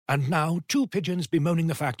And now, two pigeons bemoaning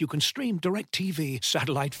the fact you can stream DirecTV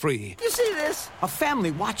satellite-free. You see this? A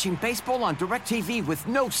family watching baseball on DirecTV with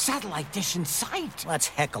no satellite dish in sight. Let's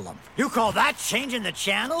heckle them. You call that changing the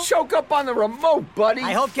channel? Choke up on the remote, buddy.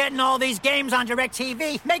 I hope getting all these games on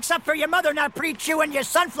DirecTV makes up for your mother not pre-chewing your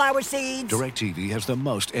sunflower seeds. DirecTV has the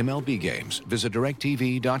most MLB games. Visit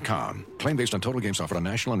DirecTV.com. Claim based on total games offered on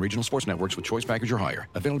national and regional sports networks with choice package or higher.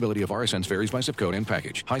 Availability of RSNs varies by zip code and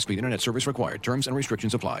package. High-speed internet service required. Terms and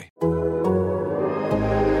restrictions apply.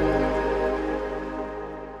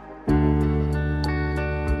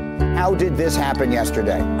 How did this happen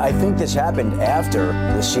yesterday? I think this happened after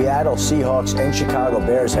the Seattle Seahawks and Chicago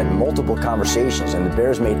Bears had multiple conversations, and the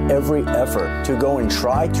Bears made every effort to go and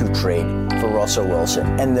try to trade for Russell Wilson.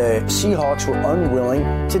 And the Seahawks were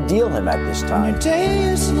unwilling to deal him at this time.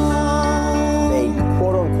 They,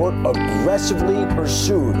 quote-unquote, aggressively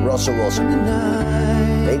pursued Russell Wilson.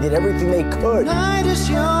 They did everything they could. The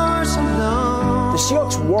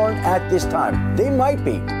Seahawks weren't at this time. They might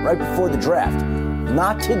be right before the draft.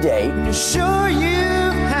 Not today. You're sure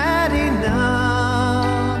you've had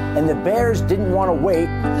enough. And the Bears didn't want to wait.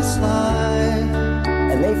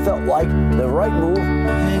 And they felt like the right move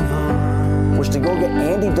was to go get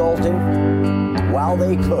Andy Dalton while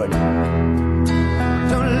they could.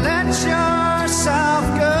 Don't let yourself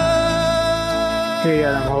go. Hey,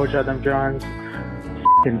 Adam Hoge, Adam Johns.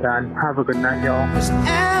 F***ing done. Have a good night, y'all.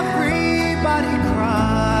 Everybody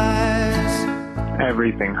cries.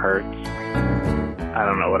 Everything hurts. I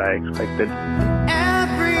don't know what I expected.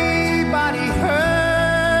 Everybody hurts.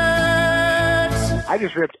 I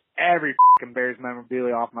just ripped every f***ing Bears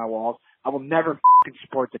memorabilia off my walls. I will never f***ing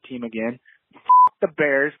support the team again. F*** the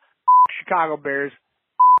Bears. F*** Chicago Bears. F***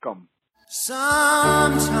 them.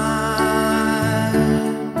 Sometimes.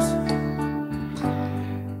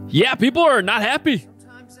 Yeah, people are not happy.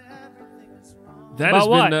 That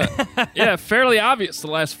About has been fairly obvious the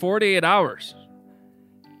last 48 hours.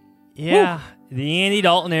 Yeah, the Andy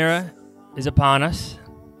Dalton era is upon us.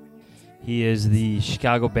 He is the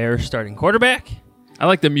Chicago Bears starting quarterback. I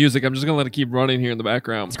like the music. I'm just going to let it keep running here in the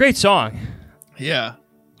background. It's a great song. Yeah.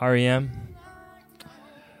 REM.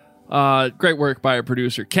 Great work by our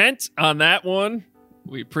producer, Kent, on that one.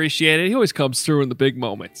 We appreciate it. He always comes through in the big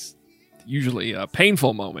moments. Usually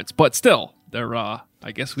painful moments, but still, they're, I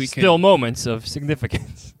guess we can... Still moments of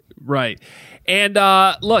significance. Right. And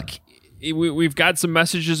look... We've got some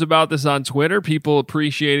messages about this on Twitter, people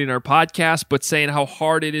appreciating our podcast, but saying how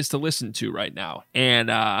hard it is to listen to right now.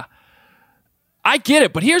 And I get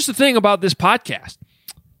it, but here's the thing about this podcast.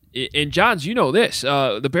 And Johns, you know this.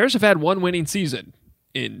 The Bears have had one winning season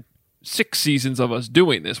in 6 seasons of us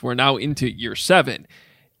doing this. We're now into year 7.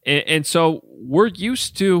 And so we're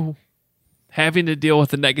used to having to deal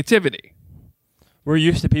with the negativity. We're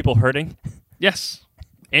used to people hurting? Yes.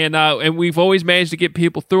 And we've always managed to get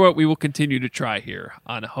people through it. We will continue to try here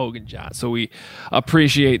on Hoge and John. So we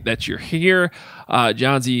appreciate that you're here.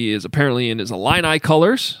 Johnsy is apparently in his Illini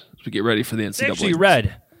colors as we get ready for the NCAA. It's actually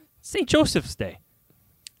red. St. Joseph's Day.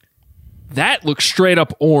 That looks straight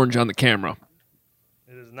up orange on the camera.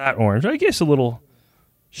 It is not orange. I guess a little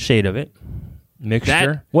shade of it.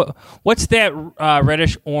 Mixture. What's that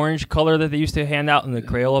reddish orange color that they used to hand out in the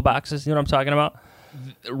Crayola boxes? You know what I'm talking about?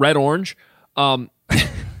 Red orange.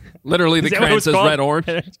 Literally, the crayon says red orange.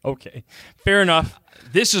 Okay, fair enough.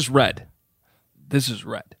 This is red. This is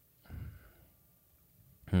red.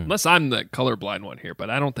 Unless I'm the colorblind one here,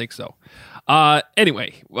 but I don't think so.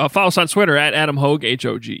 Anyway, follow us on Twitter at Adam Hoge,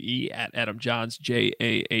 Hoge, at Adam Johns,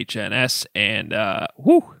 Jahns, and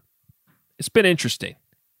it's been interesting.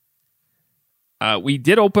 We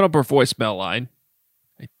did open up our voicemail line.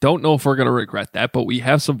 I don't know if we're going to regret that, but we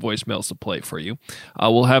have some voicemails to play for you.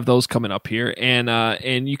 We'll have those coming up here,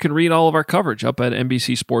 and you can read all of our coverage up at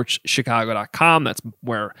NBCSportsChicago.com. That's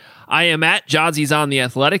where I am at. Johnsy's on The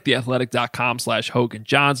Athletic. TheAthletic.com/Hoge and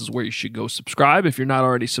Johns is where you should go subscribe if you're not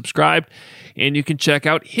already subscribed, and you can check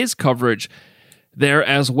out his coverage there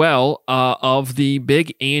as well of the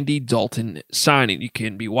big Andy Dalton signing. You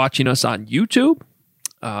can be watching us on YouTube.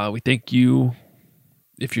 We thank you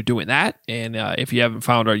if you're doing that. And if you haven't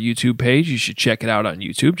found our YouTube page, you should check it out on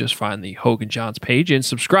YouTube. Just find the Hoge and Johns page and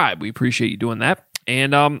subscribe. We appreciate you doing that.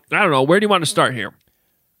 And I don't know, where do you want to start here?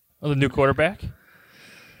 Oh, the new quarterback?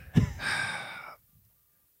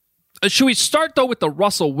 Should we start, though, with the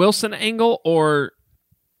Russell Wilson angle? Or,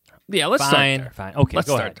 yeah, let's start there. Fine. Okay, let's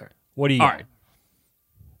go start ahead. there. What do you All got? right.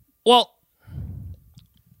 Well,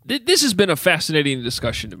 this has been a fascinating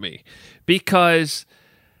discussion to me because,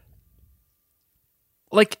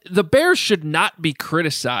 like, the Bears should not be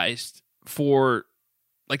criticized for,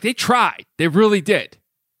 like, they tried. They really did.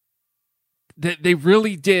 They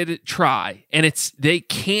really did try, and they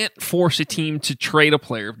can't force a team to trade a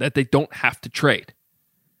player that they don't have to trade.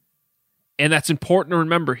 And that's important to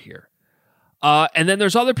remember here. And then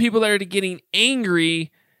there's other people that are getting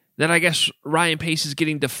angry that I guess Ryan Pace is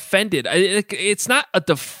getting defended. It's not a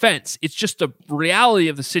defense. It's just a reality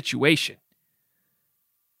of the situation.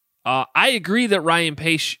 I agree that Ryan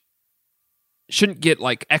Pace shouldn't get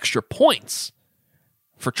like extra points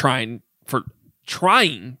for trying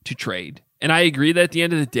to trade. And I agree that at the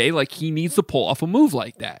end of the day, like he needs to pull off a move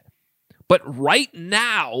like that. But right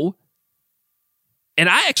now, and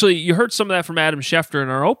you heard some of that from Adam Schefter in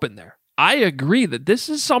our open there. I agree that this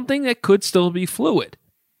is something that could still be fluid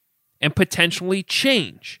and potentially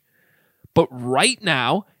change. But right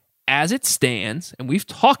now, as it stands, and we've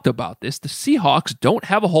talked about this, the Seahawks don't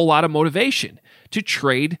have a whole lot of motivation to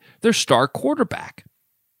trade their star quarterback.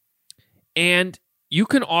 And you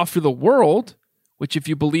can offer the world, which if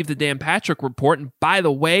you believe the Dan Patrick report, and by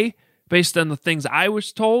the way, based on the things I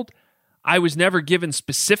was told, I was never given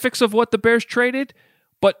specifics of what the Bears traded,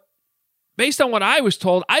 but based on what I was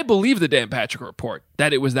told, I believe the Dan Patrick report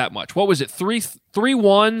that it was that much. What was it? Three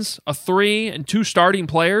ones, a 3, and 2 starting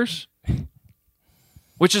players,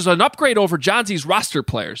 which is an upgrade over Johnsey's roster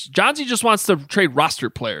players. Johnsey just wants to trade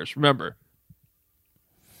roster players, remember.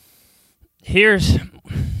 This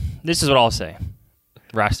is what I'll say.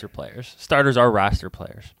 Roster players. Starters are roster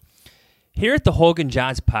players. Here at the Hogan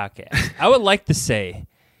Johns podcast, I would like to say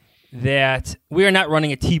that we are not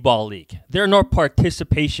running a T-ball league. There are no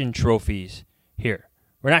participation trophies here.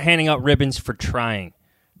 We're not handing out ribbons for trying,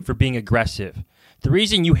 for being aggressive. The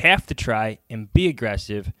reason you have to try and be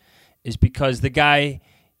aggressive is because the guy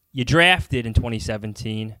you drafted in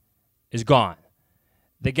 2017 is gone.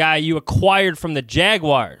 The guy you acquired from the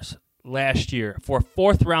Jaguars last year for a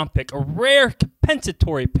 4th-round pick, a rare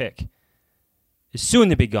compensatory pick, is soon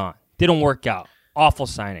to be gone. Didn't work out. Awful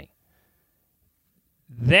signing.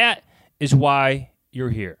 That is why you're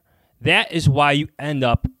here. That is why you end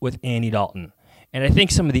up with Andy Dalton. And I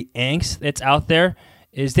think some of the angst that's out there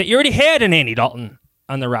is that you already had an Andy Dalton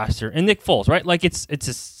on the roster and Nick Foles, right? Like it's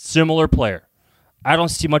a similar player. I don't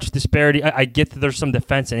see much disparity. I get that there's some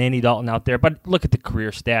defense in Andy Dalton out there, but look at the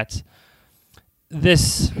career stats.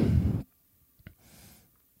 This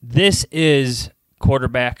is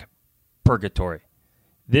quarterback purgatory.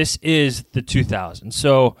 This is the 2000s.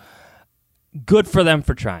 So good for them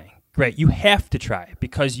for trying. Great. You have to try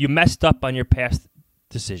because you messed up on your past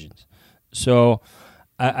decisions. So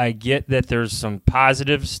I get that there's some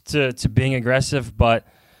positives to being aggressive, but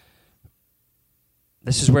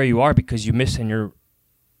this is where you are because you missed on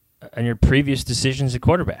your previous decisions at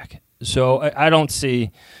quarterback. So I don't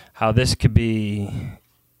see how this could be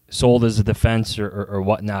sold as a defense or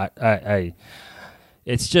whatnot.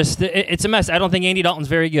 It's a mess. I don't think Andy Dalton's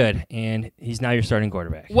very good, and he's now your starting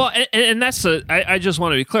quarterback. Well, and that's I just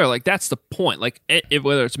want to be clear. Like that's the point. Like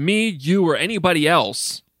whether it's me, you, or anybody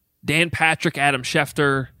else, Dan Patrick, Adam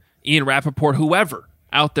Schefter, Ian Rappaport, whoever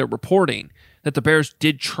out there reporting that the Bears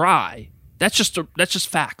did try. That's just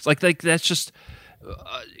facts. Like that's just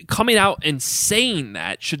coming out and saying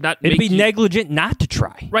that should not. It'd be negligent not to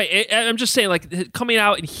try. Right. I'm just saying, like coming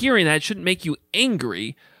out and hearing that shouldn't make you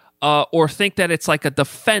angry. Or think that it's like a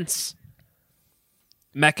defense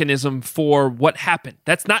mechanism for what happened.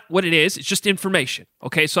 That's not what it is. It's just information.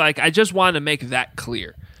 Okay, so I just want to make that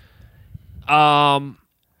clear.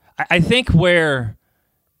 I think where,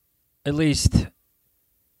 at least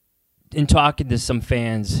in talking to some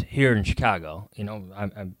fans here in Chicago,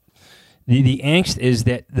 the angst is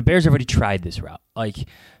that the Bears already tried this route. Like,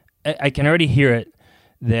 I can already hear it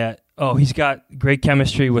that, he's got great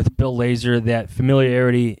chemistry with Bill Lazor, that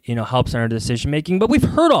familiarity, helps in our decision making. But we've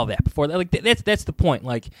heard all that before. Like that's the point.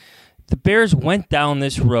 Like the Bears went down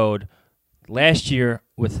this road last year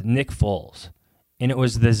with Nick Foles, and it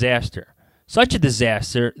was a disaster. Such a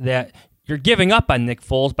disaster that you're giving up on Nick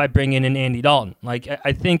Foles by bringing in Andy Dalton. Like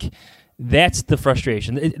I think that's the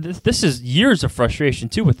frustration. This is years of frustration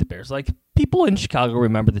too with the Bears. Like people in Chicago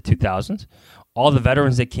remember the 2000s, all the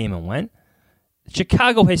veterans that came and went.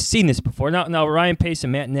 Chicago has seen this before. Now Ryan Pace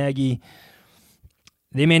and Matt Nagy,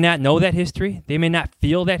 they may not know that history. They may not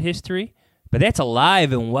feel that history, but that's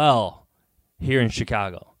alive and well here in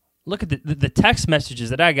Chicago. Look at the text messages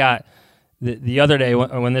that I got the other day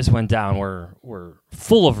when this went down were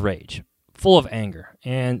full of rage, full of anger,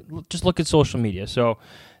 and just look at social media. So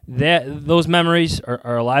those memories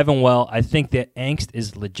are alive and well. I think that angst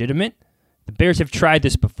is legitimate. The Bears have tried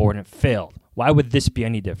this before and it failed. Why would this be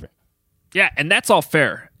any different? Yeah, and that's all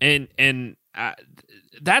fair, and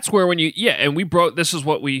that's where and we broke. This is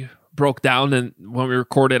what we broke down, and when we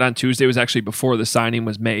recorded on Tuesday, it was actually before the signing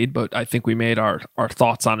was made, but I think we made our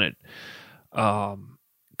thoughts on it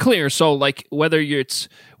clear. So like whether you're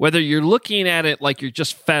looking at it like you're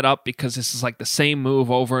just fed up because this is like the same move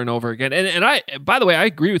over and over again. And I, by the way, I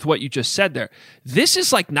agree with what you just said there. This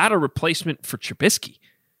is like not a replacement for Trubisky.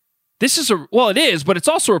 This is it is, but it's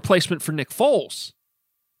also a replacement for Nick Foles.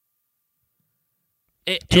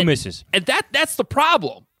 Two misses. And that's the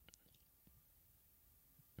problem.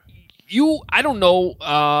 I don't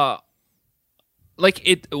know,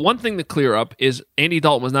 one thing to clear up is Andy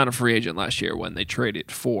Dalton was not a free agent last year when they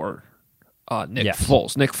traded for Nick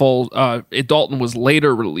Foles. Nick Foles, Dalton was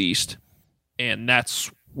later released, and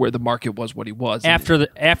that's where the market was what he was. After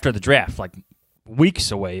the draft, like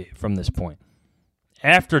weeks away from this point.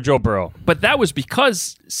 After Joe Burrow. But that was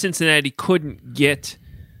because Cincinnati couldn't get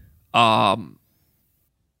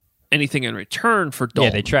anything in return for Dalton. Yeah,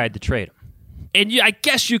 they tried to trade him. And I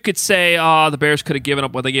guess you could say, the Bears could have given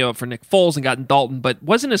up what they gave up for Nick Foles and gotten Dalton, but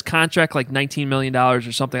wasn't his contract like $19 million or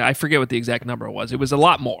something? I forget what the exact number was. It was a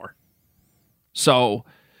lot more. So,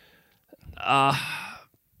 I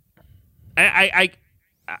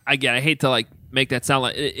hate to like make that sound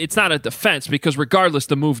like it's not a defense because regardless,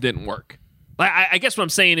 the move didn't work. I guess what I'm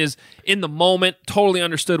saying is, in the moment, totally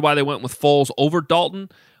understood why they went with Foles over Dalton,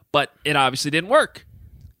 but it obviously didn't work.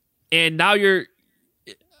 And now you're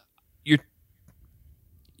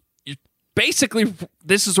basically,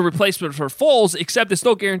 this is a replacement for Foles, except it's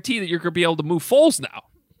no guarantee that you're going to be able to move Foles now.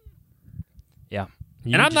 Yeah.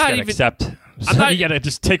 And I'm not even accept. You got to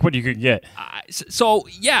just take what you can get. I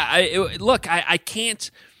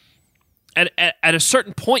can't. At a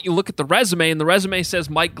certain point, you look at the resume, and the resume says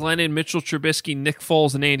Mike Glennon, Mitchell Trubisky, Nick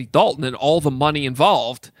Foles, and Andy Dalton, and all the money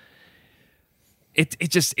involved.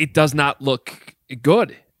 It does not look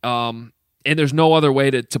good. And there's no other way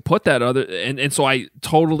to put that and so I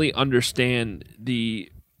totally understand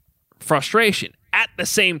the frustration. At the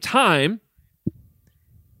same time,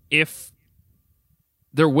 if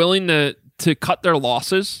they're willing to cut their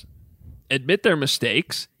losses, admit their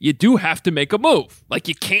mistakes, you do have to make a move. Like,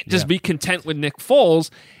 you can't just be content with Nick Foles.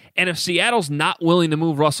 And if Seattle's not willing to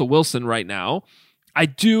move Russell Wilson right now, I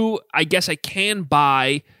guess I can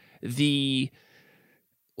buy you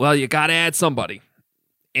got to add somebody.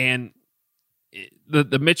 And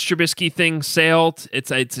the Mitch Trubisky thing sailed.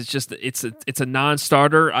 It's a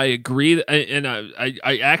non-starter. I agree, and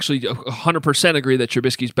I actually 100% agree that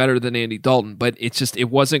Trubisky's better than Andy Dalton. But it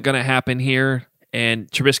wasn't going to happen here, and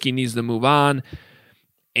Trubisky needs to move on.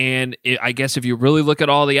 And I guess if you really look at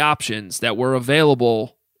all the options that were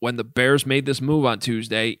available when the Bears made this move on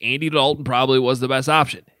Tuesday, Andy Dalton probably was the best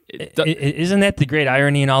option. Isn't that the great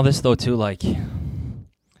irony in all this, though? Too, like,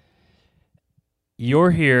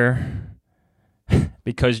 you're here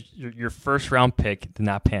because your first-round pick did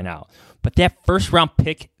not pan out. But that first-round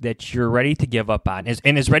pick that you're ready to give up on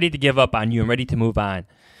is ready to give up on you and ready to move on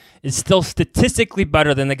is still statistically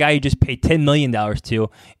better than the guy you just paid $10 million to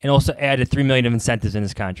and also added $3 million of incentives in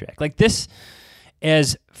his contract. Like, this,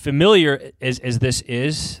 as familiar as this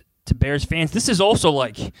is to Bears fans, this is also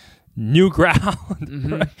like new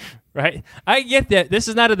ground, right? I get that. This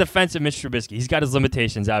is not a defense of Mitch Trubisky. He's got his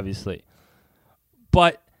limitations, obviously.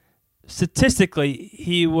 But statistically,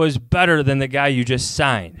 he was better than the guy you just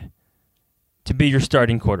signed to be your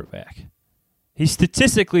starting quarterback. He's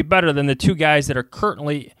statistically better than the two guys that are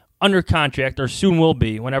currently under contract or soon will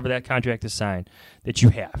be whenever that contract is signed that you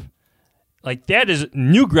have. Like, that is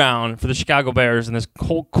new ground for the Chicago Bears in this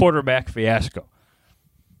whole quarterback fiasco.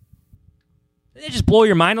 Did it just blow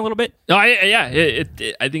your mind a little bit? No, I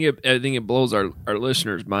think it blows our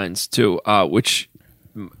listeners' minds too, which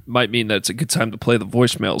might mean that it's a good time to play the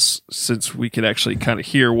voicemails since we can actually kind of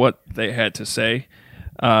hear what they had to say.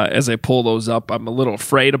 As I pull those up, I'm a little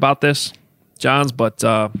afraid about this, Johns, but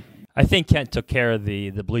I think Kent took care of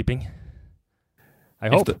the bleeping. I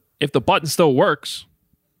hope. If the button still works,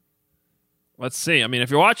 let's see. I mean, if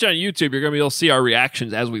you're watching on YouTube, you're going to be able to see our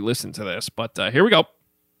reactions as we listen to this. But here we go.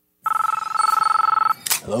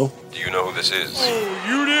 Hello? Do you know who this is? Oh,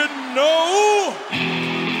 you didn't know?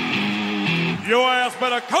 Your ass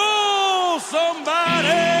better call somebody!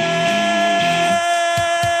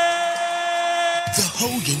 The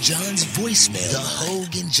Hogan Johns voicemail. The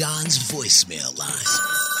Hogan Johns voicemail line.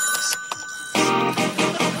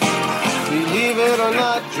 Believe it or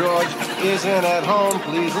not, George isn't at home.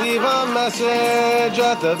 Please leave a message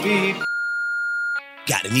at the beep.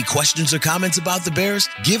 Got any questions or comments about the Bears?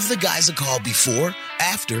 Give the guys a call before,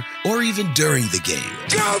 after, or even during the game.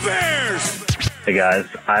 Go Bears! Hey guys,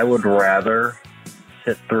 I would rather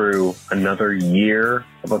sit through another year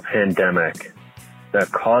of a pandemic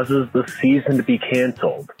that causes the season to be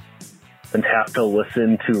canceled than have to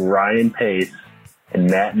listen to Ryan Pace and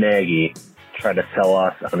Matt Nagy try to sell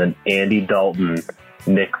us on an Andy Dalton,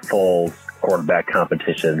 Nick Foles quarterback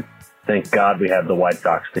competition. Thank God we have the White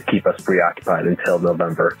Sox to keep us preoccupied until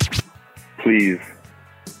November. Please,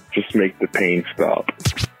 just make the pain stop.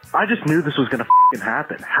 I just knew this was going to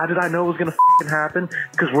happen. How did I know it was going to happen?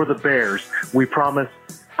 Because we're the Bears. We promise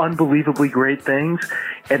unbelievably great things,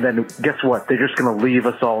 and then guess what? They're just going to leave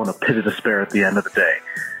us all in a pit of despair at the end of the day.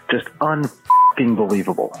 Just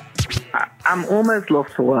unbelievable. I'm almost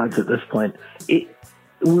lost for words at this point.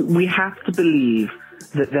 We have to believe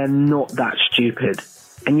that they're not that stupid,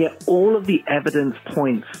 and yet all of the evidence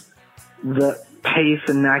points that Pace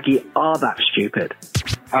and Nagy are that stupid.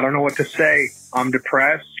 I don't know what to say. I'm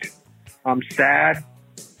depressed. I'm sad.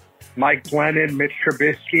 Mike Glennon, Mitch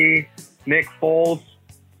Trubisky, Nick Foles,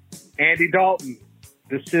 Andy Dalton.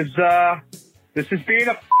 This is being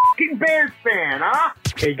a fucking Bears fan, huh?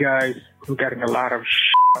 Hey guys, I'm getting a lot of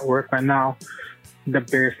at work right now. The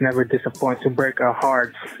Bears never disappoint to break our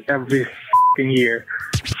hearts every fucking year.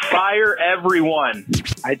 Fire everyone.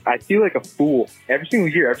 I feel like a fool every single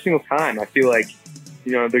year, every single time. I feel like,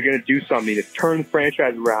 they're going to do something to turn the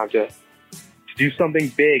franchise around, to do something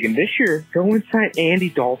big. And this year, go inside Andy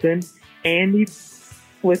Dalton. Andy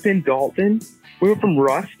flipping Dalton. We went from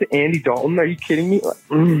Russ to Andy Dalton. Are you kidding me?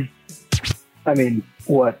 I mean,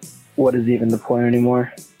 what is even the point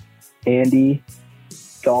anymore? Andy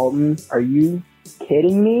Dalton, are you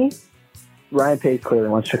kidding me? Ryan Pace clearly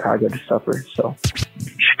wants Chicago to suffer, so.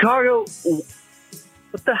 Chicago,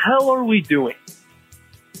 what the hell are we doing?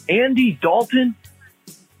 Andy Dalton?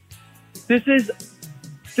 This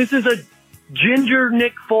is a ginger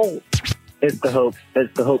Nick Foles. It's the hope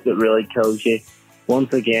that really kills you.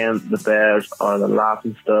 Once again, the Bears are the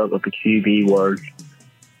laughing stock of the QB world,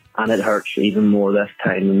 and it hurts even more this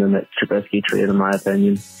time than the Mitch Trubisky trade, in my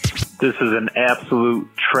opinion. This is an absolute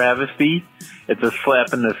travesty. It's a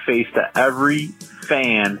slap in the face to every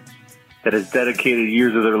fan that has dedicated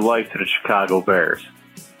years of their life to the Chicago Bears.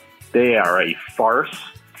 They are a farce.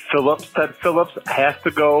 Ted Phillips has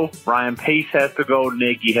to go. Ryan Pace has to go.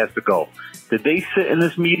 Nagy has to go. Did they sit in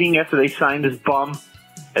this meeting after they signed this bum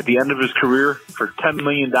at the end of his career for $10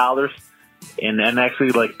 million and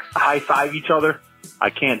actually high-five each other? I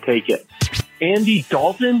can't take it. Andy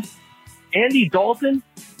Dalton?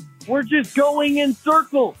 We're just going in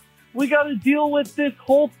circles. We got to deal with this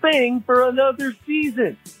whole thing for another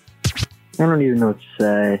season. I don't even know what to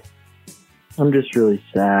say. I'm just really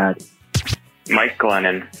sad. Mike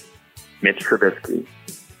Glennon, Mitch Trubisky,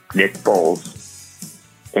 Nick Foles,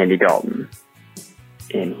 Andy Dalton,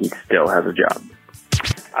 and he still has a job.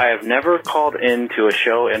 I have never called into a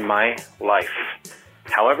show in my life.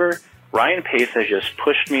 However, Ryan Pace has just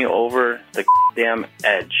pushed me over the damn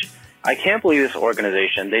edge. I can't believe this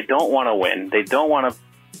organization. They don't want to win. They don't want to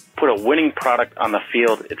put a winning product on the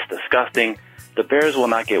field. It's disgusting. The Bears will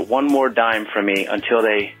not get one more dime from me until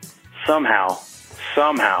they somehow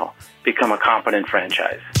become a competent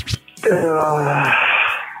franchise.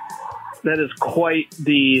 That is quite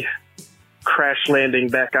the crash landing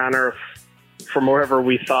back on Earth from wherever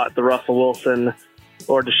we thought the Russell Wilson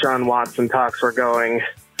or Deshaun Watson talks were going.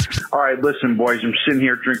 All right, listen, boys, I'm sitting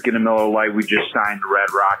here drinking a Miller Lite. We just signed the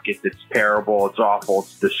Red Rocket. It's terrible. It's awful.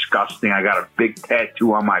 It's disgusting. I got a big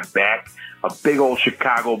tattoo on my back, a big old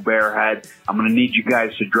Chicago Bear head. I'm going to need you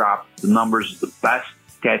guys to drop the numbers of the best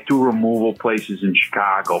tattoo removal places in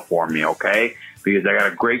Chicago for me, okay? Because I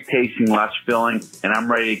got a great tasting, less filling, and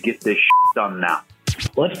I'm ready to get this done now.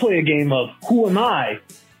 Let's play a game of who am I?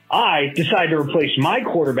 I decide to replace my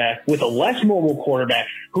quarterback with a less mobile quarterback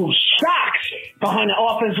who sucks behind an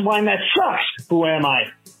offensive line that sucks. Who am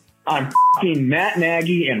I? I'm f***ing Matt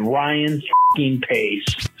Nagy and Ryan f***ing Pace.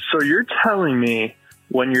 So you're telling me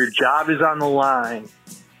when your job is on the line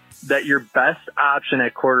that your best option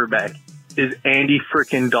at quarterback is Andy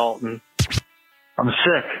frickin' Dalton? I'm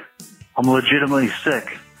sick. I'm legitimately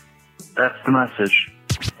sick. That's the message.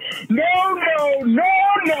 No.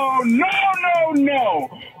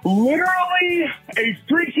 Literally a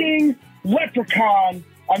freaking leprechaun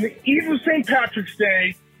on the eve of St. Patrick's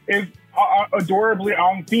Day is adorably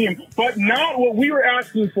on theme, but not what we were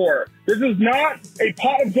asking for. This is not a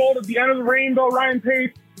pot of gold at the end of the rainbow, Ryan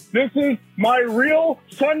Pace. This is my real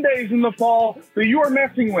Sundays in the fall that you are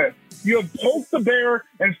messing with. You have poked the bear,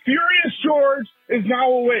 and Furious George is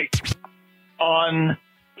now awake.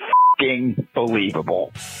 Un-f***ing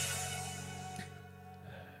believable.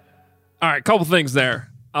 All right, couple things there.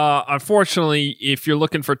 Unfortunately, if you're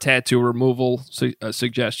looking for tattoo removal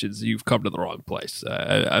suggestions, you've come to the wrong place.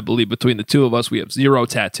 I believe between the two of us, we have 0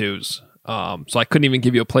 tattoos. So I couldn't even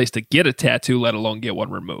give you a place to get a tattoo, let alone get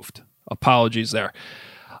one removed. apologies there.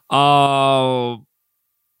 Andy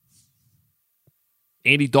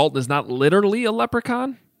Dalton is not literally a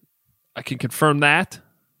leprechaun. I can confirm that.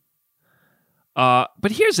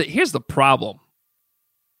 But here's the problem.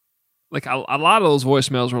 Like a lot of those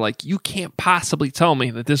voicemails were like, you can't possibly tell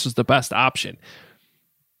me that this is the best option.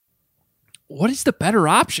 What is the better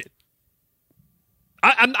option?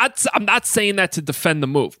 I'm not saying that to defend the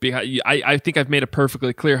move, because I think I've made it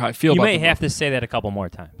perfectly clear how I feel about it. You may have to say that a couple more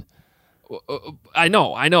times. I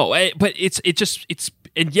know, but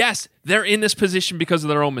and yes, they're in this position because of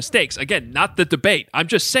their own mistakes. Again, not the debate. I'm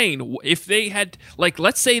just saying, if they had, like,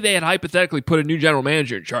 let's say they had hypothetically put a new general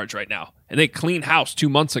manager in charge right now, and they cleaned house 2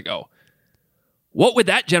 months ago, what would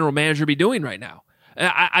that general manager be doing right now?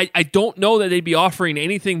 I don't know that they'd be offering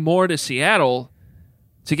anything more to Seattle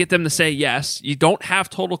to get them to say yes. You don't have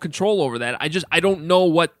total control over that. I don't know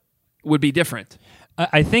what would be different.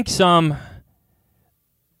 I think some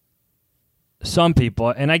people,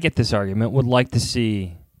 and I get this argument, would like to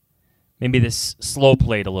see maybe this slow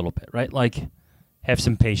played a little bit, right? Like, have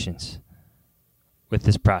some patience with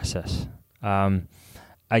this process.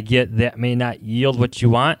 I get that may not yield what you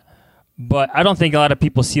want, but I don't think a lot of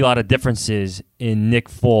people see a lot of differences in Nick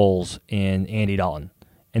Foles and Andy Dalton.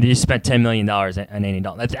 And they just spent $10 million on Andy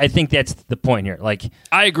Dalton. I think that's the point here. Like,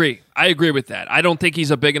 I agree with that. I don't think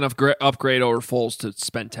he's a big enough upgrade over Foles to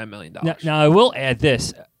spend $10 million. Now I will add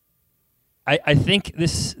this. I think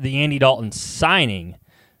the Andy Dalton signing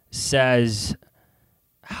says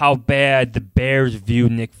how bad the Bears view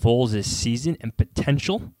Nick Foles this season and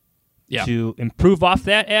potential to improve off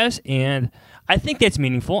that and I think that's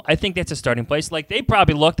meaningful. I think that's a starting place. Like, they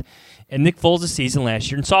probably looked at Nick Foles' season last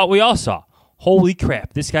year and saw what we all saw. Holy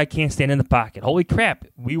crap, this guy can't stand in the pocket. Holy crap,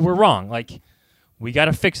 we were wrong. Like, we got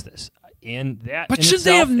to fix this. And that. But should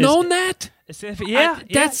they have known that?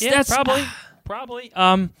 That's probably.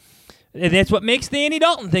 And that's what makes the Andy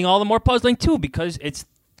Dalton thing all the more puzzling too, because it's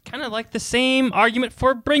kind of like the same argument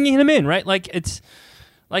for bringing him in, right? Like, it's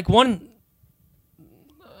like one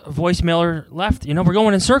voicemailer left. We're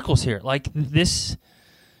going in circles here. Like this.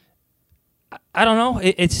 I don't know.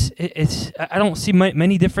 It's. I don't see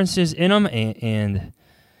many differences in them, and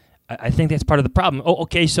I think that's part of the problem. Oh,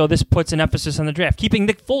 okay. So this puts an emphasis on the draft. Keeping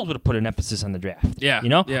Nick Foles would have put an emphasis on the draft. Yeah.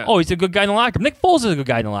 Yeah. Oh, he's a good guy in the locker room. Nick Foles is a good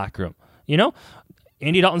guy in the locker room.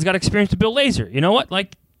 Andy Dalton's got experience with Bill Lazor. You know what?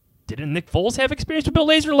 Like, didn't Nick Foles have experience with Bill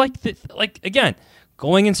Lazor? Like again,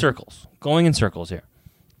 going in circles here.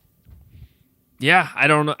 Yeah, I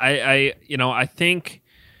don't know. I think.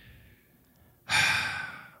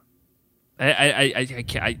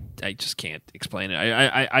 I just can't explain it.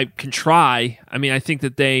 I can try. I mean, I think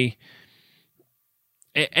that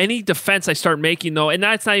any defense I start making, though, and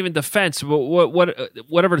that's not even defense, but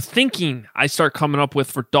whatever thinking I start coming up with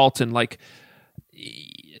for Dalton, like,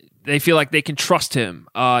 they feel like they can trust him.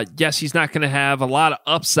 Yes, he's not going to have a lot of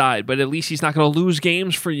upside, but at least he's not going to lose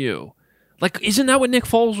games for you. Like, isn't that what Nick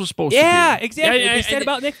Foles was supposed to do? Yeah, exactly. They said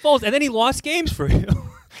about Nick Foles, and then he lost games for you.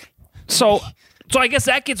 So I guess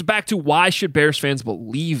that gets back to, why should Bears fans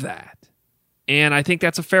believe that? And I think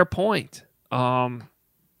that's a fair point. And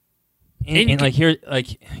here's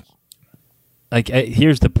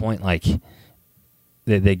the point, like,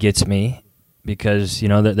 that gets me, because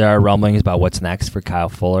there are rumblings about what's next for Kyle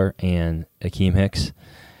Fuller and Akeem Hicks.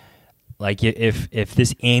 Like, if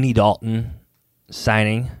this Andy Dalton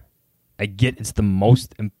signing, I get it's the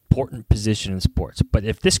most important position in sports, but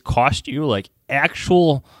if this cost you, like,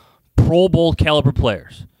 actual Pro Bowl caliber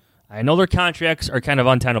players, I know their contracts are kind of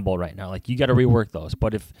untenable right now. Like, you got to rework those.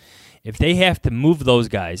 But if they have to move those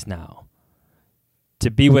guys now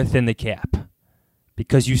to be within the cap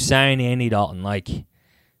because you sign Andy Dalton, like,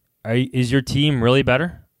 is your team really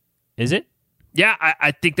better? Is it? Yeah,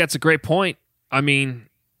 I think that's a great point. I mean,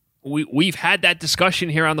 we've had that discussion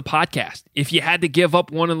here on the podcast. If you had to give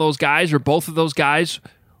up one of those guys or both of those guys,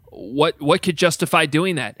 what could justify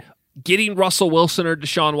doing that? Getting Russell Wilson or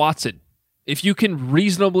Deshaun Watson. If you can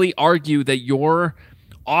reasonably argue that your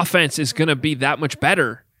offense is going to be that much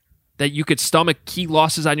better, that you could stomach key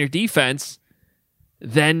losses on your defense,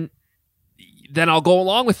 then I'll go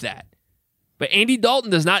along with that. But Andy Dalton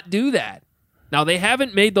does not do that. Now, they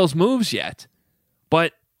haven't made those moves yet,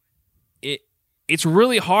 but it's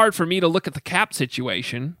really hard for me to look at the cap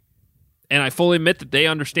situation, and I fully admit that they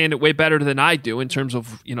understand it way better than I do in terms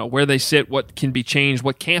of, where they sit, what can be changed,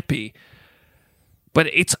 what can't be. But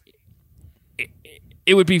it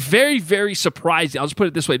would be very, very surprising. I'll just put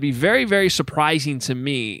it this way. It'd be very, very surprising to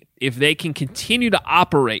me if they can continue to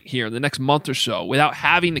operate here in the next month or so without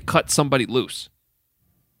having to cut somebody loose.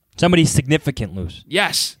 Somebody significant loose.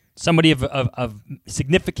 Yes. Somebody of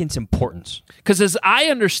significant importance. Because as I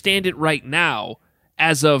understand it right now,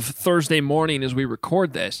 as of Thursday morning as we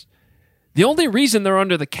record this, the only reason they're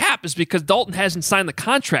under the cap is because Dalton hasn't signed the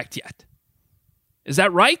contract yet. Is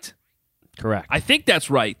that right? Correct. I think that's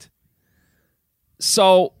right.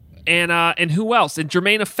 So, and who else? And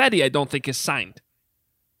Jermaine Ifedi, I don't think, is signed.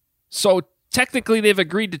 So technically they've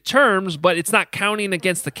agreed to terms, but it's not counting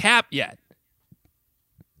against the cap yet.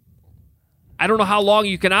 I don't know how long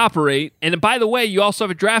you can operate. And by the way, you also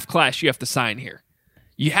have a draft class you have to sign here.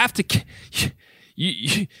 You have to.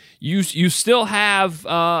 You still have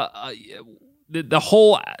the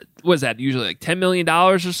whole. What is that? Usually like $10 million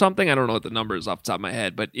or something. I don't know what the number is off the top of my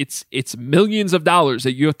head, but it's millions of dollars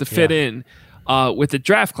that you have to fit in with the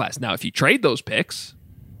draft class. Now, if you trade those picks,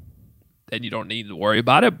 then you don't need to worry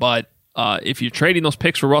about it. But if you're trading those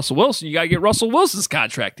picks for Russell Wilson, you got to get Russell Wilson's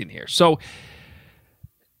contract in here. So.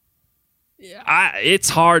 It's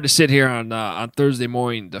hard to sit here on Thursday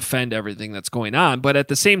morning and defend everything that's going on, but at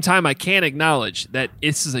the same time, I can acknowledge that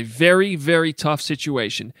this is a very, very tough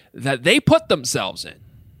situation that they put themselves in.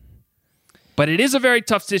 But it is a very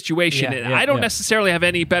tough situation, and I don't necessarily have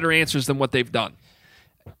any better answers than what they've done.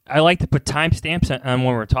 I like to put timestamps on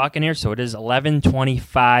when we're talking here, so it is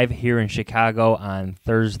 11:25 here in Chicago on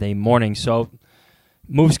Thursday morning. So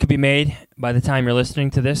moves could be made by the time you're listening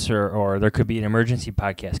to this, or there could be an emergency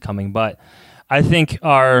podcast coming. But I think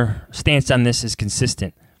our stance on this is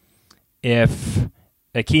consistent. If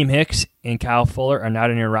Akeem Hicks and Kyle Fuller are not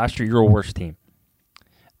on your roster, you're a worse team.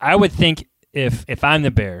 I would think if I'm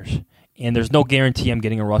the Bears and there's no guarantee I'm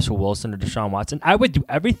getting a Russell Wilson or Deshaun Watson, I would do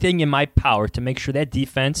everything in my power to make sure that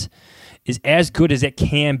defense is as good as it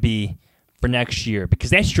can be for next year, because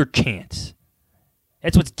that's your chance.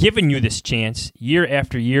 That's what's giving you this chance year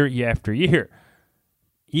after year, year after year.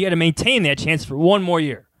 You got to maintain that chance for one more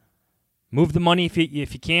year. Move the money if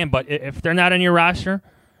you can, but if they're not on your roster,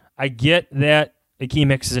 I get that Akeem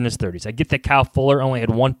Hicks is in his 30s. I get that Kyle Fuller only had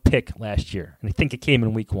one pick last year, and I think it came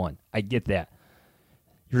in week 1. I get that.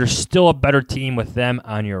 You're still a better team with them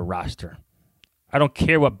on your roster. I don't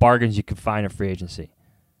care what bargains you can find in free agency.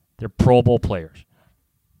 They're Pro Bowl players.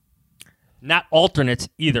 Not alternates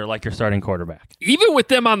either, like your starting quarterback. Even with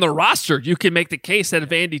them on the roster, you can make the case that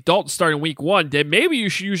if Andy Dalton's starting week 1, then maybe you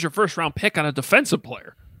should use your first-round pick on a defensive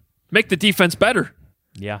player. Make the defense better.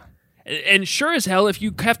 Yeah. And sure as hell, if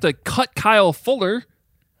you have to cut Kyle Fuller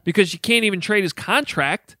because you can't even trade his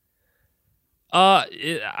contract, then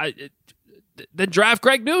draft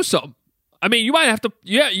Greg Newsome. I mean, you might have to,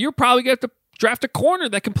 you're probably going to have to draft a corner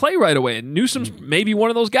that can play right away, and Newsome's maybe one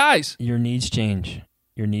of those guys. Your needs change.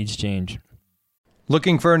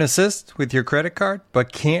 Looking for an assist with your credit card,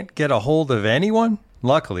 but can't get a hold of anyone?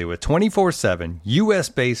 Luckily, with 24/7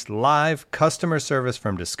 U.S.-based live customer service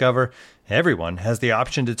from Discover, everyone has the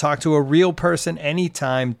option to talk to a real person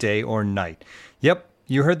anytime, day or night. Yep,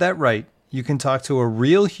 you heard that right. You can talk to a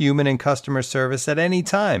real human in customer service at any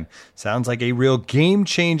time. Sounds like a real game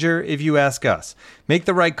changer if you ask us. Make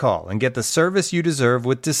the right call and get the service you deserve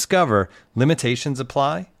with Discover. Limitations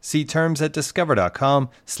apply. See terms at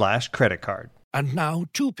discover.com/creditcard. And now,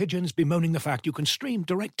 2 pigeons bemoaning the fact you can stream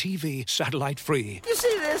DirecTV satellite-free. You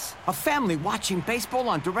see this? A family watching baseball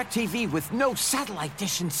on DirecTV with no satellite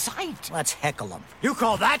dish in sight. Let's heckle them. You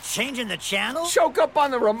call that changing the channel? Choke up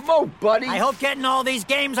on the remote, buddy. I hope getting all these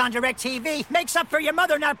games on DirecTV makes up for your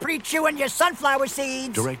mother not pre-chewing your sunflower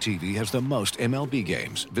seeds. DirecTV has the most MLB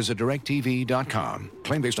games. Visit DirecTV.com.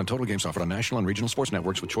 Claim based on total games offered on national and regional sports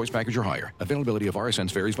networks with choice package or higher. Availability of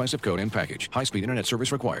RSNs varies by zip code and package. High-speed internet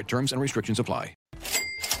service required. Terms and restrictions apply.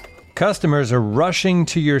 Customers are rushing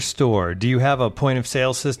to your store. Do you have a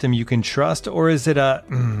point-of-sale system you can trust, or is it a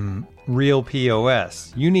real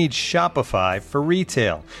POS? You need Shopify for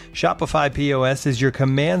retail. Shopify POS is your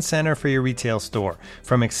command center for your retail store.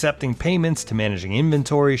 From accepting payments to managing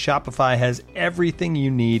inventory, Shopify has everything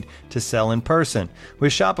you need to sell in person.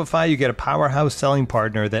 With Shopify, you get a powerhouse selling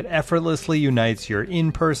partner that effortlessly unites your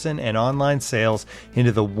in-person and online sales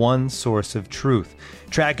into the one source of truth.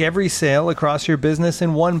 Track every sale across your business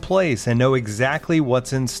in one place and know exactly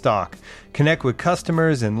what's in stock. Connect with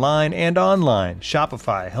customers in line and online.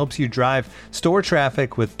 Shopify helps you drive store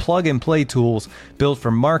traffic with plug-and-play tools built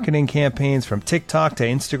for marketing campaigns from TikTok to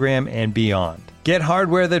Instagram and beyond. Get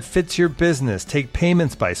hardware that fits your business. Take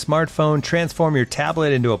payments by smartphone, transform your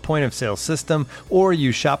tablet into a point-of-sale system, or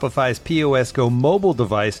use Shopify's POS Go mobile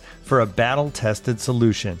device for a battle-tested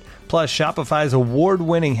solution. Plus, Shopify's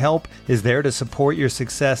award-winning help is there to support your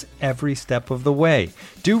success every step of the way.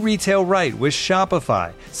 Do retail right with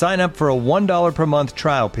Shopify. Sign up for a $1 per month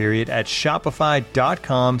trial period at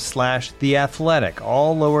shopify.com/theathletic,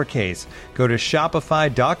 all lowercase. Go to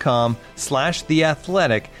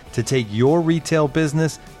shopify.com/theathletic to take your retail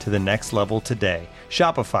business to the next level today.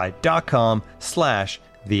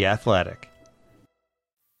 Shopify.com/theathletic.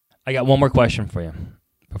 I got one more question for you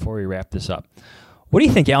before we wrap this up. What do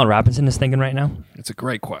you think Allen Robinson is thinking right now? It's a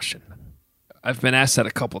great question. I've been asked that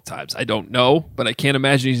a couple of times. I don't know, but I can't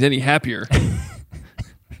imagine he's any happier.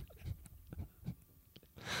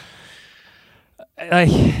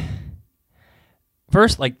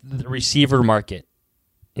 First, the receiver market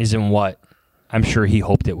isn't what I'm sure he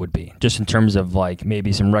hoped it would be, just in terms of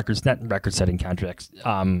maybe some record-setting contracts,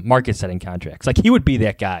 market-setting contracts. He would be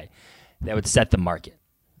that guy that would set the market.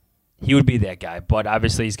 He would be that guy, but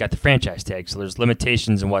obviously he's got the franchise tag, so there's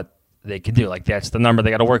limitations in what they could do. That's the number they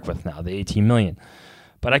got to work with now, the $18 million.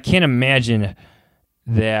 But I can't imagine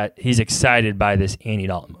that he's excited by this Andy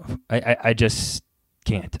Dalton move. I just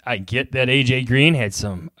can't. I get that A.J. Green had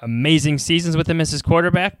some amazing seasons with him as his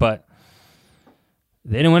quarterback, but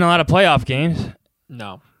they didn't win a lot of playoff games.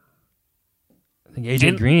 No. I think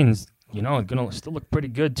A.J. Green's, going to still look pretty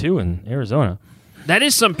good, too, in Arizona. That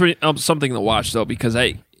is something to watch, though, because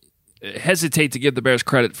I hesitate to give the Bears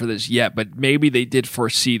credit for this yet, but maybe they did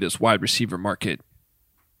foresee this wide receiver market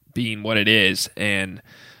being what it is. And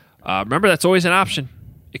remember, that's always an option.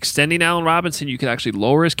 Extending Allen Robinson, you could actually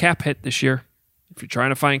lower his cap hit this year if you're trying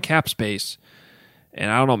to find cap space. And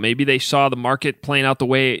I don't know, maybe they saw the market playing out the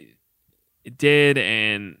way it did,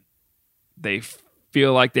 and they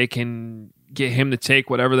feel like they can get him to take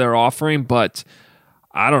whatever they're offering, but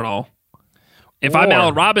I don't know. If I'm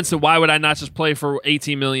Allen Robinson, why would I not just play for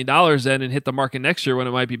 $18 million then and hit the market next year when it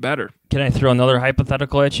might be better? Can I throw another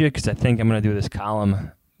hypothetical at you? Because I think I'm going to do this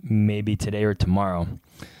column maybe today or tomorrow,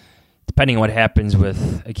 depending on what happens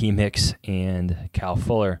with Akeem Hicks and Kyle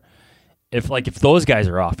Fuller. If those guys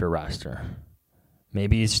are off your roster,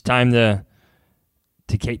 maybe it's time to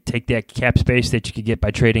take that cap space that you could get by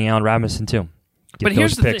trading Allen Robinson too. But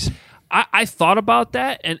here's the thing. I thought about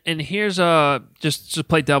that, and here's just to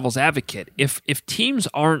play devil's advocate. If teams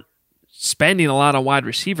aren't spending a lot on wide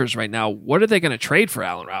receivers right now, what are they going to trade for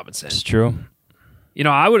Allen Robinson? It's true.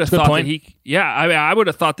 I would have thought that he. Yeah, I would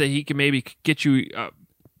have thought that he could maybe get you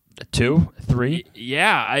 2, 3.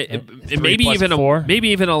 Yeah, 3 maybe plus even 4. Maybe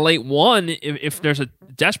even a late 1 if there's a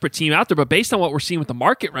desperate team out there. But based on what we're seeing with the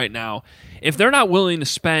market right now, if they're not willing to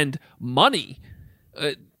spend money.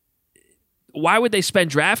 Why would they spend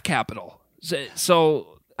draft capital?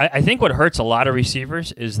 So I think what hurts a lot of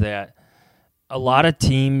receivers is that a lot of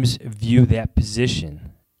teams view that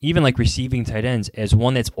position, even receiving tight ends, as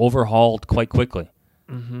one that's overhauled quite quickly.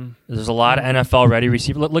 Mm-hmm. There's a lot of NFL-ready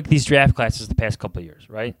receivers. Look at these draft classes the past couple of years,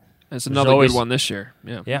 right? That's another good one this year.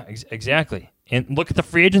 Yeah, exactly. And look at the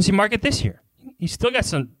free agency market this year. You still got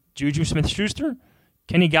some Juju Smith-Schuster,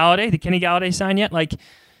 Kenny Galladay. Did Kenny Galladay sign yet?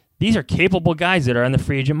 These are capable guys that are in the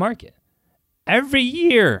free agent market. Every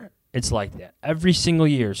year, it's like that. Every single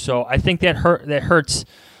year. So I think that hurts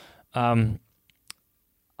a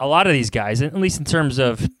lot of these guys, at least in terms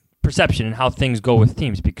of perception and how things go with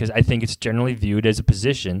teams, because I think it's generally viewed as a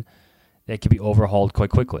position that can be overhauled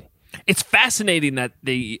quite quickly. It's fascinating that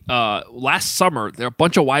last summer, there are a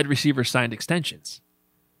bunch of wide receivers signed extensions.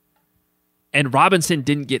 And Robinson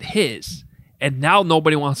didn't get his. And now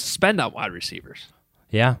nobody wants to spend on wide receivers.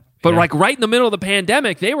 Yeah. But right in the middle of the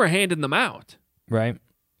pandemic, they were handing them out. Right.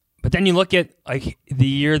 But then you look at the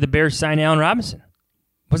year the Bears signed Allen Robinson.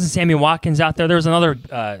 Wasn't Sammy Watkins out there? There was another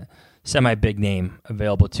semi-big name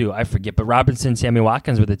available too. I forget. But Robinson, Sammy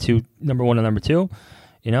Watkins were the two, number 1 and number 2.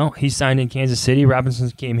 He signed in Kansas City.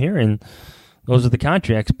 Robinson came here, and those are the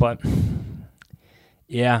contracts. But,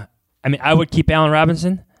 yeah, I would keep Allen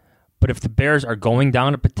Robinson. But if the Bears are going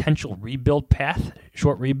down a potential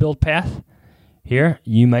short rebuild path, here,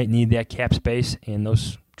 you might need that cap space and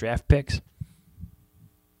those draft picks.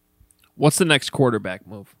 What's the next quarterback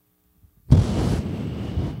move?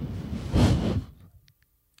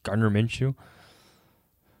 Gardner Minshew?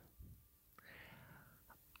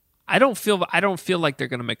 I don't feel like they're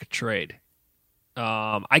going to make a trade.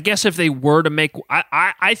 I guess if they were to make,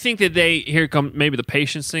 I think that maybe the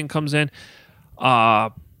patience thing comes in.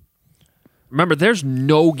 Remember, there's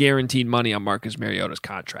no guaranteed money on Marcus Mariota's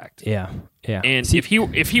contract. Yeah. And if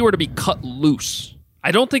he were to be cut loose,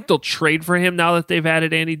 I don't think they'll trade for him now that they've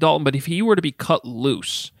added Andy Dalton, but if he were to be cut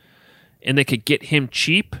loose and they could get him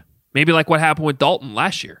cheap, maybe like what happened with Dalton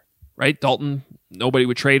last year, right? Dalton, nobody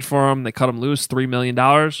would trade for him. They cut him loose, $3 million.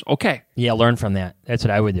 Okay. Yeah, learn from that. That's what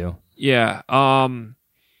I would do. Yeah.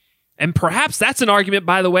 And perhaps that's an argument,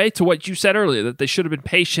 by the way, to what you said earlier, that they should have been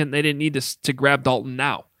patient. They didn't need to grab Dalton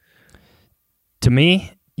now. To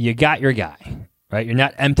me, you got your guy, right? You're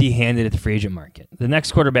not empty-handed at the free agent market. The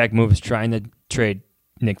next quarterback move is trying to trade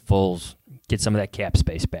Nick Foles, get some of that cap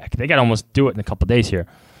space back. They got to almost do it in a couple days here.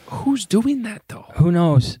 Who's doing that, though? Who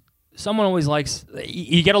knows? Someone always likes...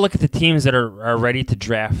 You got to look at the teams that are ready to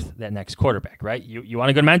draft that next quarterback, right? You want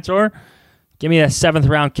a good mentor? Give me that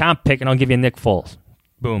 7th-round comp pick, and I'll give you Nick Foles.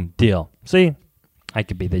 Boom, deal. See? I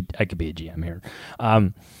could be a GM here.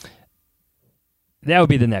 That would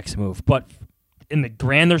be the next move. But in the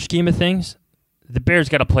grander scheme of things, the Bears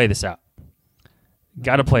got to play this out.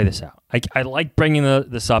 Got to play this out. I like bringing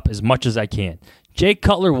this up as much as I can. Jay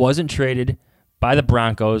Cutler wasn't traded by the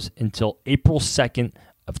Broncos until April 2nd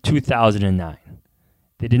of 2009.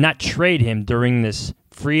 They did not trade him during this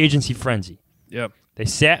free agency frenzy. Yep. They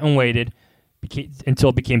sat and waited until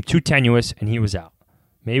it became too tenuous and he was out.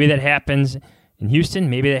 Maybe that happens in Houston.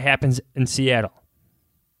 Maybe that happens in Seattle.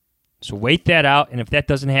 So wait that out, and if that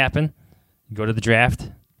doesn't happen, go to the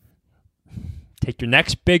draft. Take your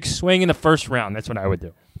next big swing in the first round. That's what I would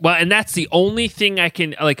do. Well, and that's the only thing I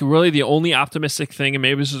can, really the only optimistic thing, and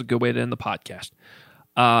maybe this is a good way to end the podcast.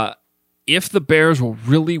 If the Bears were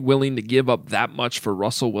really willing to give up that much for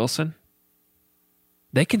Russell Wilson,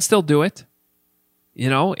 they can still do it.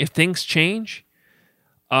 If things change.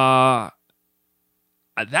 That's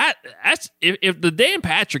if the Dan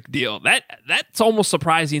Patrick deal, that's almost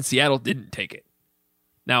surprising Seattle didn't take it.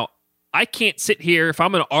 Now, I can't sit here, if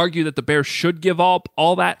I'm going to argue that the Bears should give up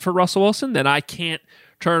all that for Russell Wilson, then I can't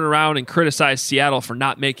turn around and criticize Seattle for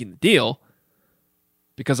not making the deal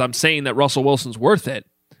because I'm saying that Russell Wilson's worth it.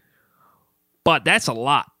 But that's a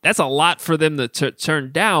lot. That's a lot for them to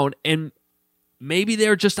turn down, and maybe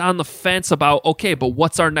they're just on the fence about, okay, but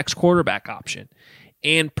what's our next quarterback option?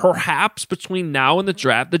 And perhaps between now and the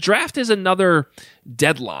draft is another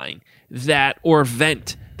deadline or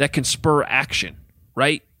event that can spur action,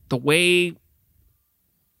 right? The way,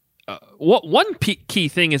 one key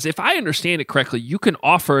thing is, if I understand it correctly, you can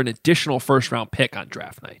offer an additional first-round pick on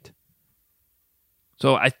draft night.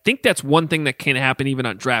 So I think that's one thing that can happen even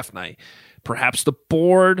on draft night. Perhaps the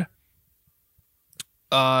board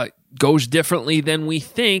goes differently than we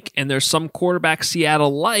think, and there's some quarterback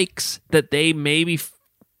Seattle likes that they maybe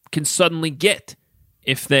can suddenly get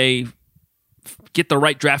if they get the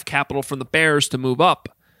right draft capital from the Bears to move up,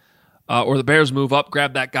 or the Bears move up,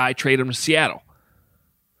 grab that guy, trade him to Seattle.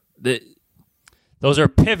 Those are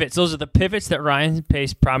pivots. Those are the pivots that Ryan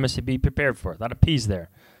Pace promised to be prepared for. A lot of P's there.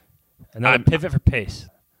 Another pivot for Pace.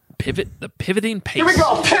 The pivoting Pace. Here we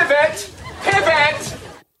go, pivot!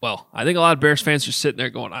 Well, I think a lot of Bears fans are sitting there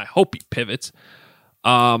going, I hope he pivots.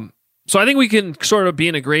 So I think we can sort of be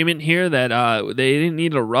in agreement here that they didn't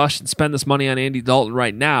need to rush and spend this money on Andy Dalton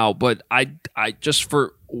right now, but I just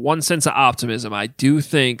for one sense of optimism, I do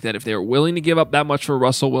think that if they're willing to give up that much for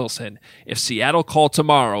Russell Wilson, if Seattle called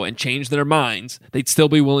tomorrow and changed their minds, they'd still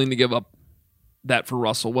be willing to give up that for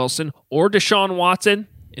Russell Wilson or Deshaun Watson.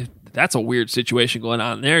 That's a weird situation going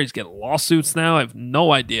on there. He's getting lawsuits now. I have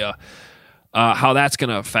no idea how that's going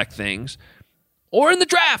to affect things. Or in the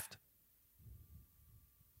draft.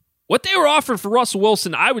 What they were offering for Russell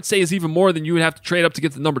Wilson, I would say, is even more than you would have to trade up to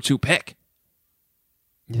get the number 2 pick.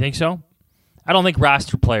 You think so? I don't think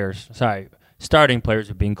starting players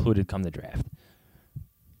would be included come the draft.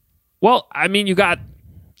 Well, I mean, you got...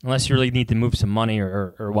 Unless you really need to move some money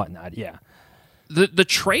or whatnot, yeah. The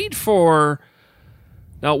trade for...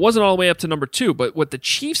 Now, it wasn't all the way up to number 2, but what the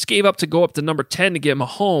Chiefs gave up to go up to number 10 to get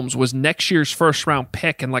Mahomes was next year's first-round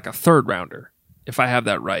pick and like a third-rounder, if I have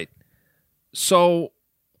that right. So...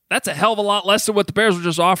 That's a hell of a lot less than what the Bears were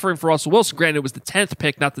just offering for Russell Wilson. Granted, it was the 10th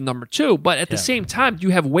pick, not the number 2. But at the same time, you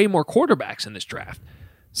have way more quarterbacks in this draft.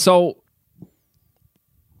 So,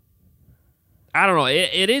 I don't know.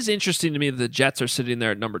 It is interesting to me that the Jets are sitting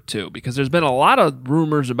there at number 2 because there's been a lot of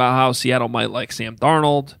rumors about how Seattle might like Sam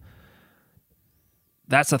Darnold.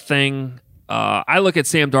 That's a thing. I look at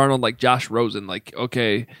Sam Darnold like Josh Rosen. Like,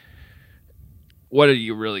 okay, what are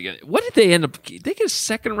you really getting? What did they end up? Did they get a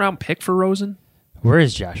second-round pick for Rosen? Where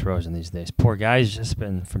is Josh Rosen these days? Poor guy. He's just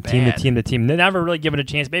been from team to team to team. They're never really given a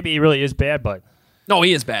chance. Maybe he really is bad, but... No,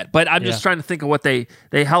 he is bad. But I'm just trying to think of what they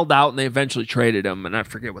held out and they eventually traded him, and I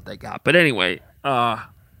forget what they got. But anyway,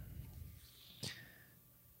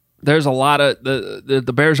 there's a lot of...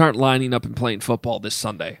 The Bears aren't lining up and playing football this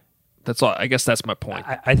Sunday. That's all. I guess that's my point.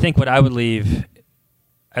 I think what I would leave...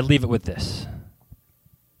 I'd leave it with this.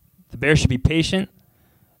 The Bears should be patient,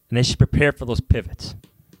 and they should prepare for those pivots.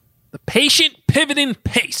 The patient pivoting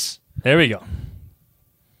pace. There we go.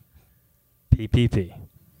 PPP.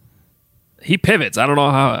 he pivots. I don't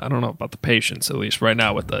know about the patience, at least right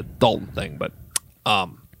now with the Dalton thing, but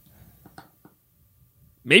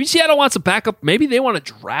maybe Seattle wants a backup. Maybe they want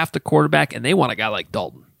to draft a quarterback and they want a guy like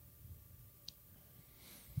Dalton.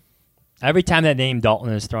 Every time that name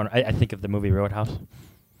Dalton is thrown, I think of the movie Roadhouse.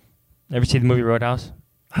 Ever see the movie Roadhouse?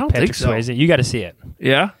 I don't think so. Swayze. You got to see it.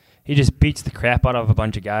 Yeah? He just beats the crap out of a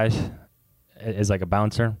bunch of guys as like a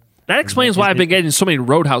bouncer. That explains why I've been getting so many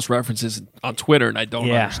Roadhouse references on Twitter, and I don't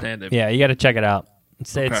understand it. Yeah, you got to check it out.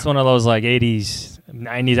 It's one of those like 80s,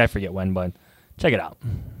 90s, I forget when, but check it out.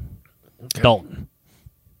 Okay. Dalton.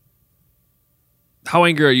 How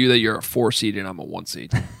angry are you that you're a 4 seed and I'm a 1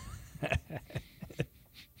 seed?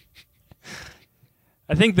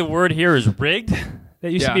 I think the word here is rigged.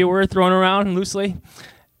 That used to be a word thrown around loosely.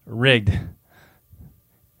 Rigged.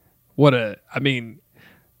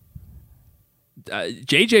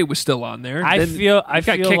 JJ was still on there. I feel got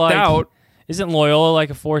kicked like, out. Isn't Loyola like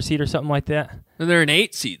a 4 seed or something like that? And they're an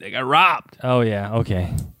 8 seed. They got robbed. Oh yeah,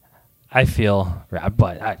 okay. I feel robbed,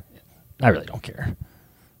 but I really don't care.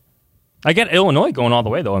 I get Illinois going all the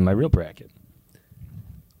way though in my real bracket.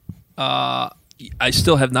 I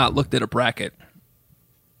still have not looked at a bracket.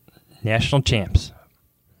 National champs.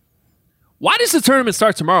 Why does the tournament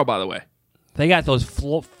start tomorrow, by the way? They got those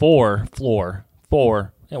four, yeah,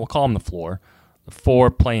 we'll call them the floor, the 4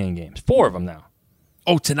 playing games. 4 of them now.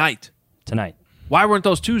 Oh, tonight. Why weren't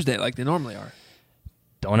those Tuesday like they normally are?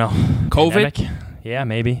 Don't know. COVID? Pandemic? Yeah,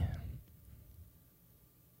 maybe.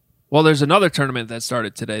 Well, there's another tournament that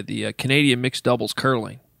started today, the Canadian Mixed Doubles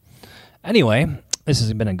Curling. Anyway, this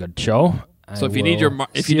has been a good show. So if you need your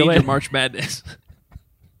March Madness,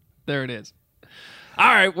 there it is. All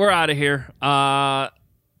right, we're out of here. Check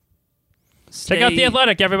out The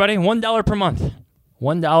Athletic, everybody. $1 per month.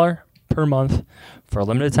 $1 per month for a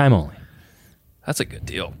limited time only. That's a good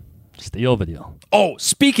deal. Steal of a deal. Oh,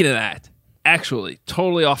 speaking of that, actually,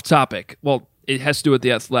 totally off topic. Well, it has to do with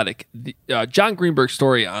The Athletic. John Greenberg's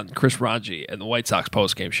story on Chris Ranji and the White Sox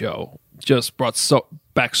postgame show just brought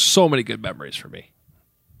back so many good memories for me.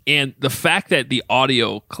 And the fact that the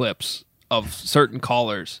audio clips of certain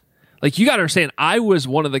callers, like, you got to understand, I was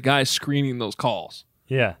one of the guys screening those calls.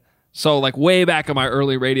 Yeah. So, like, way back in my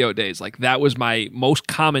early radio days, like, that was my most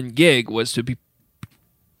common gig, was to be,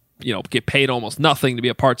 get paid almost nothing to be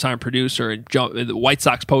a part-time producer, and the White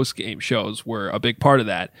Sox post-game shows were a big part of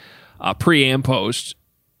that, pre and post,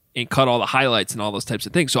 and cut all the highlights and all those types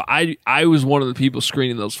of things. So I was one of the people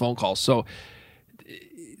screening those phone calls. So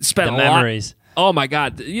spent the memories. Oh my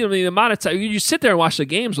God! The amount of time you sit there and watch the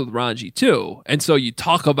games with Ranji too, and so you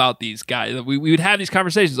talk about these guys. We would have these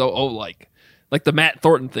conversations. Like the Matt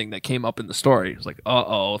Thornton thing that came up in the story. It's like,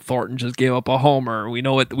 Thornton just gave up a homer. We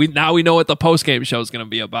know what the postgame show is going to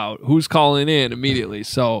be about. Who's calling in immediately?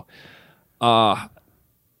 So, I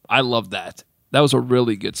love that. That was a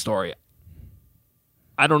really good story.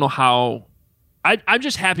 I don't know how. I'm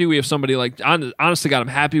just happy we have somebody like. Honest to God, I'm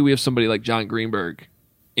happy we have somebody like John Greenberg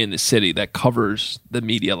in the city that covers the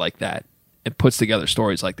media like that and puts together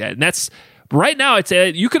stories like that. And that's right now. I'd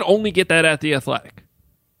say you can only get that at The Athletic.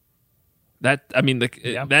 That at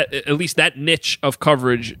least that niche of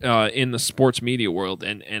coverage in the sports media world,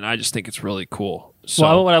 and I just think it's really cool. So,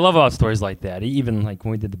 well, what I love about stories like that, even like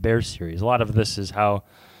when we did the Bears series, a lot of this is how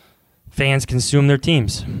fans consume their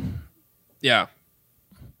teams. Yeah.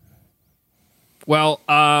 Well,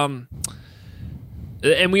 and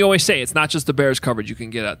we always say it's not just the Bears coverage you can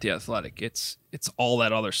get at The Athletic. It's all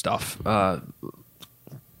that other stuff of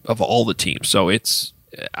all the teams. So it's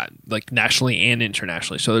like nationally and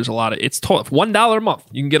internationally. So there's a lot of, it's $1 a month.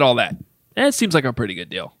 You can get all that. And it seems like a pretty good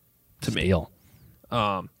deal to me. All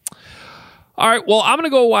right. Well, I'm going to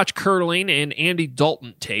go watch curling and Andy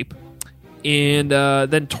Dalton tape, and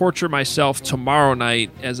then torture myself tomorrow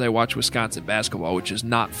night as I watch Wisconsin basketball, which is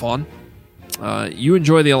not fun. You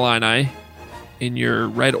enjoy the Illini in your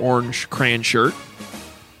red-orange crayon shirt.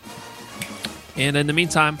 And in the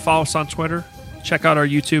meantime, follow us on Twitter. Check out our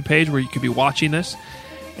YouTube page where you could be watching this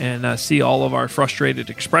and see all of our frustrated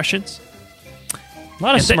expressions. A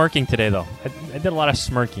lot of smirking today, though. I did a lot of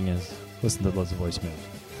smirking as listen to those voicemails.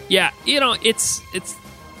 Yeah, it's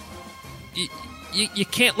you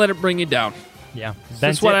can't let it bring you down. Yeah,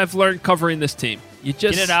 that's what I've learned covering this team. You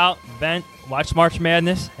just get it out, vent, watch March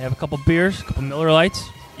Madness, have a couple beers, a couple Miller Lights.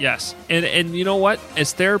 Yes, and you know what?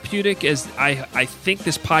 As therapeutic as I think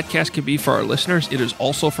this podcast can be for our listeners, it is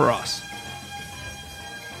also for us.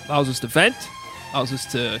 Allows us to vent. Allows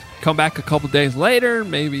us to come back a couple days later,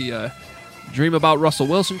 maybe dream about Russell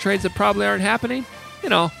Wilson trades that probably aren't happening.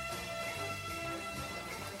 But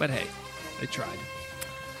hey, they tried.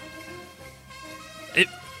 It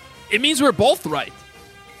means we're both right.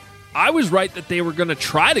 I was right that they were going to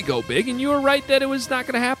try to go big, and you were right that it was not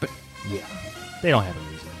going to happen. Yeah. They don't have a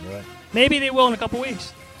reason to do it. Maybe they will in a couple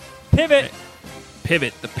weeks. Pivot.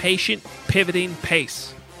 Pivot. The Patient Pivoting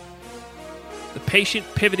Pace. The Patient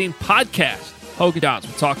Pivoting Podcast. Hogan Johns,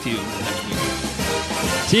 we'll talk to you next week.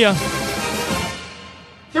 See ya.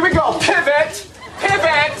 Here we go. Pivot.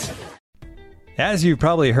 Pivot. As you've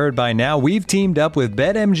probably heard by now, we've teamed up with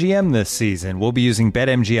BetMGM this season. We'll be using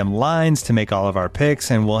BetMGM lines to make all of our picks,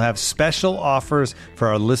 and we'll have special offers for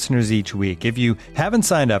our listeners each week. If you haven't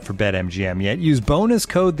signed up for BetMGM yet, use bonus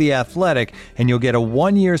code The Athletic, and you'll get a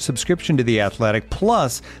 1-year subscription to The Athletic,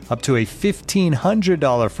 plus up to a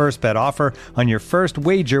 $1,500 first bet offer on your first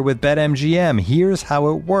wager with BetMGM. Here's how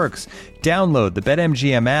it works. Download the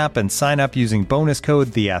BetMGM app and sign up using bonus code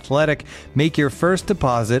The Athletic. Make your first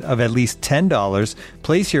deposit of at least $10.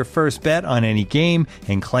 Place your first bet on any game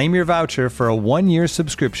and claim your voucher for a 1-year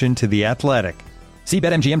subscription to The Athletic. See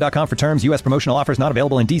BetMGM.com for terms. U.S. promotional offers not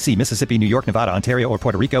available in D.C., Mississippi, New York, Nevada, Ontario, or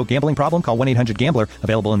Puerto Rico. Gambling problem? Call 1-800-GAMBLER.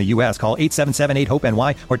 Available in the U.S. Call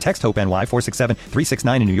 877-8-HOPE-NY or text HOPE-NY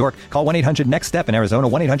 467-369 in New York. Call 1-800-NEXT-STEP in Arizona.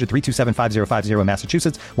 1-800-327-5050 in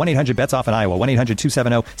Massachusetts. 1-800-BETS-OFF in Iowa.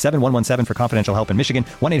 1-800-270-7117 for confidential help in Michigan.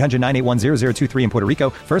 1-800-981-0023 in Puerto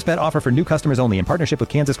Rico. First bet offer for new customers only in partnership with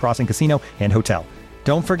Kansas Crossing Casino and Hotel.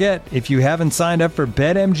 Don't forget, if you haven't signed up for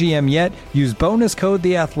BetMGM yet, use bonus code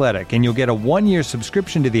The Athletic, and you'll get a 1-year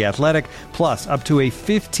subscription to The Athletic, plus up to a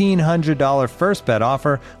 $1,500 first bet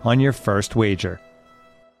offer on your first wager.